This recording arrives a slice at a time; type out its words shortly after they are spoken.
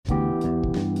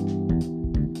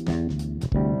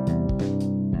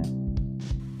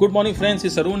Good morning, friends.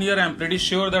 It's Arun here. I'm pretty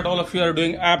sure that all of you are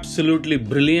doing absolutely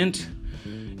brilliant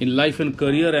in life and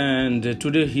career. And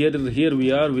today, here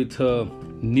we are with a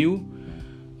new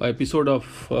episode of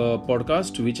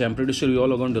podcast, which I'm pretty sure you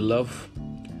all are going to love.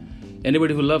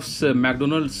 Anybody who loves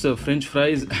McDonald's French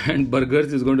fries and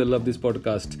burgers is going to love this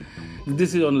podcast.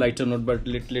 This is on lighter note, but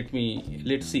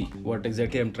let's see what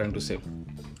exactly I'm trying to say.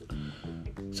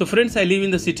 So, friends, I live in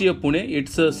the city of Pune.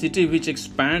 It's a city which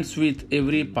expands with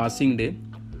every passing day.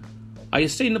 I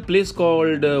stay in a place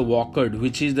called Kroc,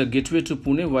 which is the gateway to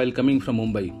Pune while coming from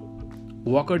Mumbai.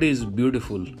 Kroc is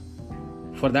beautiful.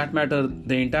 For that matter,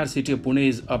 the entire city of Pune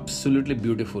is absolutely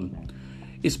beautiful.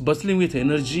 It's bustling with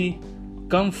energy.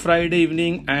 Come Friday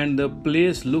evening and the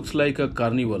place looks like a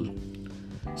carnival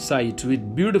site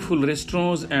with beautiful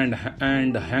restaurants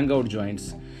and hangout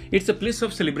joints. It's a place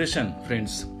of celebration,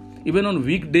 friends, even on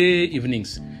weekday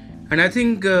evenings. And I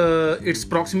think its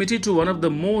proximity to one of the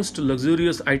most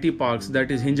luxurious IT parks,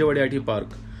 that is Hinjawadi IT Park,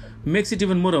 makes it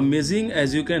even more amazing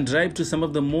as you can drive to some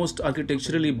of the most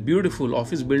architecturally beautiful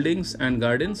office buildings and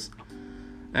gardens,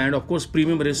 and of course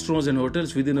premium restaurants and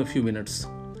hotels within a few minutes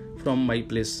from my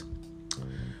place.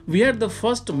 We had the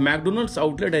first McDonald's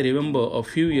outlet, I remember, a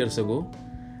few years ago,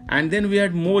 and then we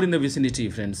had more in the vicinity,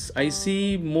 friends. I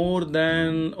see more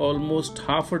than almost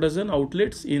half a dozen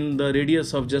outlets in the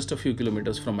radius of just a few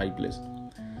kilometers from my place.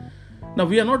 Now,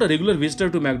 we are not a regular visitor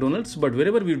to McDonald's, but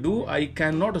wherever we do, I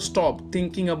cannot stop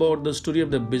thinking about the story of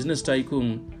the business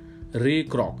tycoon Ray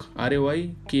Kroc,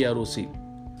 R-A-Y-K-R-O-C.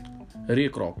 Ray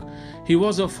Kroc. He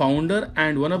was a founder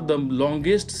and one of the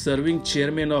longest serving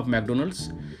chairmen of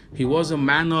McDonald's. He was a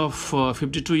man of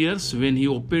 52 years when he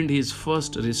opened his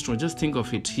first restaurant. Just think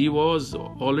of it. He was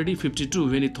already 52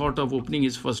 when he thought of opening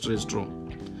his first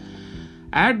restaurant.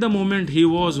 At the moment, he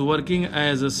was working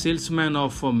as a salesman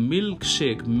of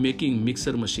milkshake making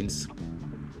mixer machines.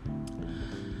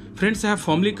 Friends, I have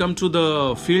formally come to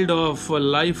the field of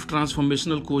life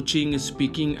transformational coaching,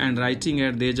 speaking and writing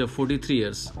at the age of 43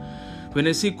 years. When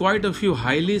I see quite a few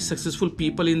highly successful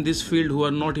people in this field who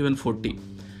are not even 40.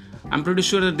 I'm pretty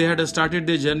sure that they had started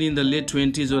their journey in the late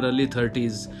 20s or early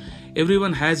 30s.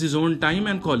 Everyone has his own time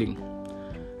and calling.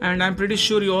 And I'm pretty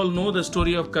sure you all know the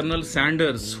story of Colonel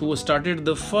Sanders, who started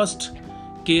the first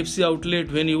KFC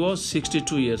outlet when he was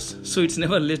 62 years. So it's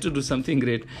never late to do something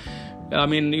great. I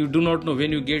mean, you do not know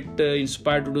when you get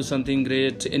inspired to do something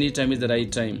great. Any time is the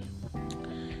right time.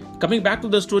 Coming back to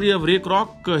the story of Ray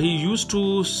Kroc, he used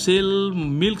to sell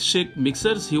milkshake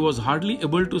mixers. He was hardly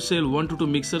able to sell 1 to 2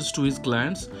 mixers to his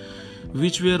clients,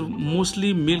 which were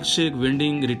mostly milkshake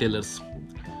vending retailers.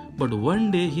 But one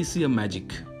day he see a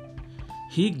magic.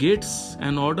 He gets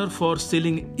an order for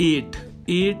selling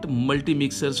 8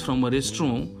 multi-mixers from a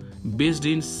restaurant based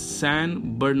in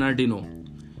San Bernardino,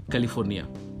 California.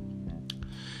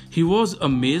 He was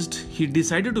amazed. He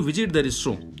decided to visit the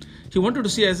restaurant. He wanted to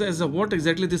see as what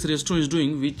exactly this restaurant is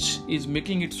doing, which is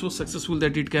making it so successful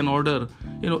that it can order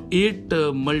 8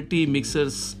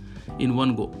 multi-mixers in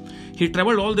one go. He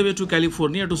traveled all the way to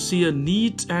California to see a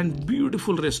neat and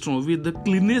beautiful restaurant with the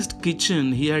cleanest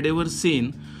kitchen he had ever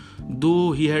seen,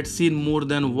 though he had seen more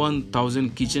than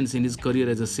 1,000 kitchens in his career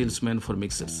as a salesman for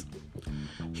mixers.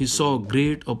 He saw a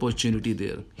great opportunity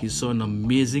there. He saw an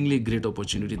amazingly great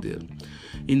opportunity there.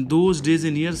 In those days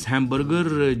and years,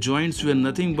 hamburger joints were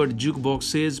nothing but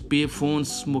jukeboxes, pay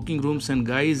phones, smoking rooms and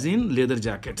guys in leather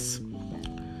jackets.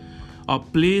 A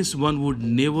place one would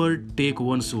never take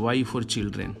one's wife or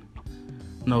children.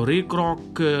 Now, Ray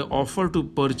Kroc offered to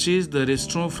purchase the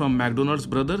restaurant from McDonald's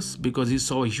brothers because he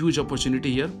saw a huge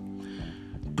opportunity here.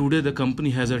 Today, the company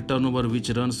has a turnover which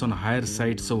runs on higher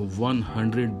sides of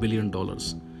 $100 billion.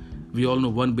 We all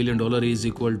know $1 billion is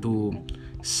equal to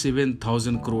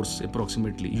 7,000 crores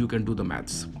approximately. You can do the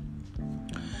maths.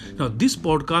 Now, this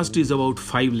podcast is about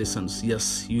 5 lessons.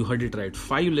 Yes, you heard it right.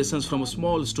 5 lessons from a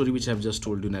small story which I have just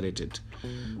told you, narrated.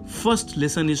 First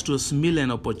lesson is to smell an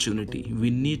opportunity. We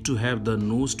need to have the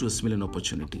nose to smell an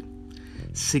opportunity.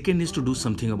 Second is to do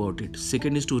something about it.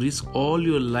 Second is to risk all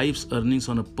your life's earnings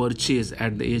on a purchase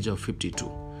at the age of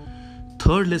 52.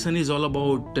 Third lesson is all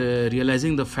about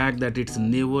realizing the fact that it's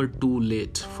never too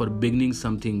late for beginning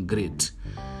something great.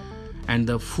 And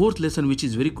the fourth lesson, which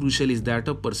is very crucial, is that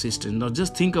of persistence. Now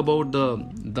just think about the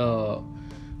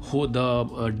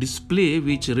display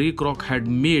which Ray Kroc had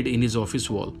made in his office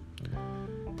wall.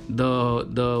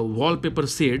 The wallpaper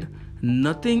said,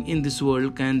 "Nothing in this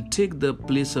world can take the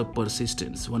place of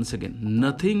persistence." Once again,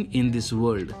 nothing in this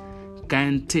world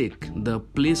can take the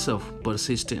place of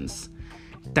persistence.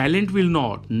 Talent will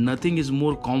not. Nothing is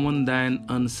more common than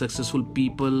unsuccessful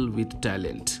people with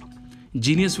talent.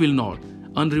 Genius will not.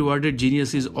 unrewarded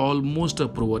genius is almost a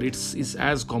proverb. It's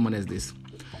as common as this.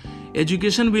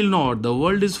 Education will not. The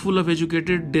world is full of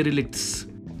educated derelicts.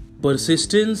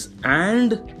 Persistence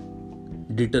and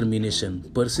determination.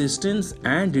 Persistence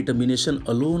and determination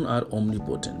alone are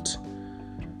omnipotent.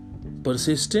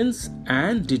 Persistence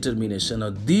and determination. Now,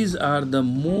 these are the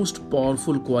most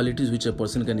powerful qualities which a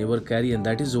person can ever carry, and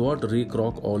that is what Ray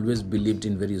Kroc always believed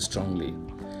in very strongly.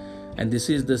 And these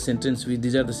are the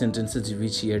sentences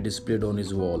which he had displayed on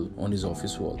his wall, on his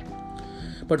office wall.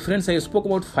 But friends, I spoke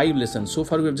about 5 lessons. So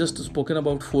far, we have just spoken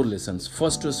about 4 lessons.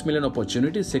 First, to smell an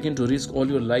opportunity. Second, to risk all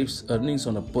your life's earnings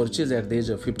on a purchase at the age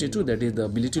of 52. That is the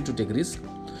ability to take risk.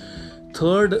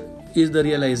 Third is the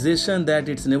realization that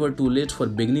it's never too late for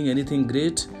beginning anything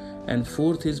great. And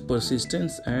fourth is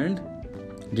persistence and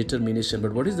determination.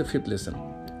 But what is the 5th lesson?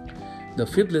 The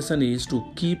 5th lesson is to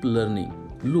keep learning.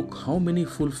 Look how many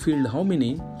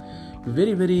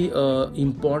very, very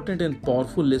important and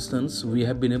powerful lessons we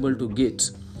have been able to get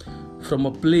from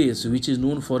a place which is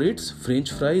known for its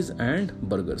French fries and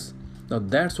burgers. Now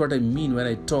that's what I mean when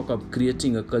I talk of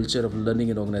creating a culture of learning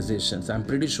in organizations. I'm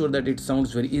pretty sure that it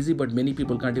sounds very easy, but many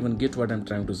people can't even get what I'm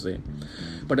trying to say.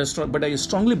 But I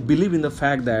strongly believe in the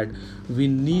fact that we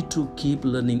need to keep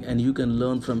learning, and you can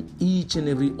learn from each and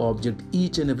every object,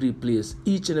 each and every place,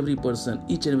 each and every person,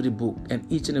 each and every book, and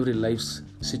each and every life's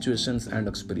situations and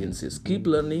experiences. Keep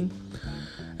learning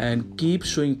and keep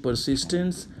showing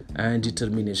persistence and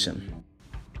determination.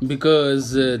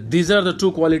 Because these are the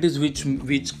 2 qualities which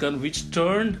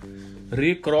turned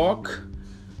Ray Kroc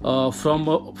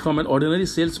from an ordinary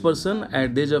salesperson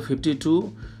at the age of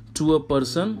 52 to a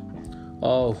person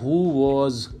who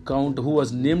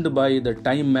was named by the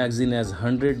Time magazine as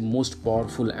 100 most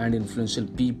powerful and influential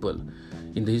people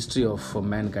in the history of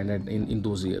mankind in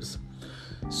those years.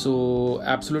 So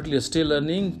absolutely stay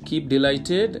learning, keep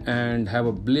delighted, and have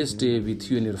a blessed day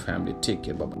with you and your family. Take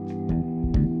care. Bye-bye.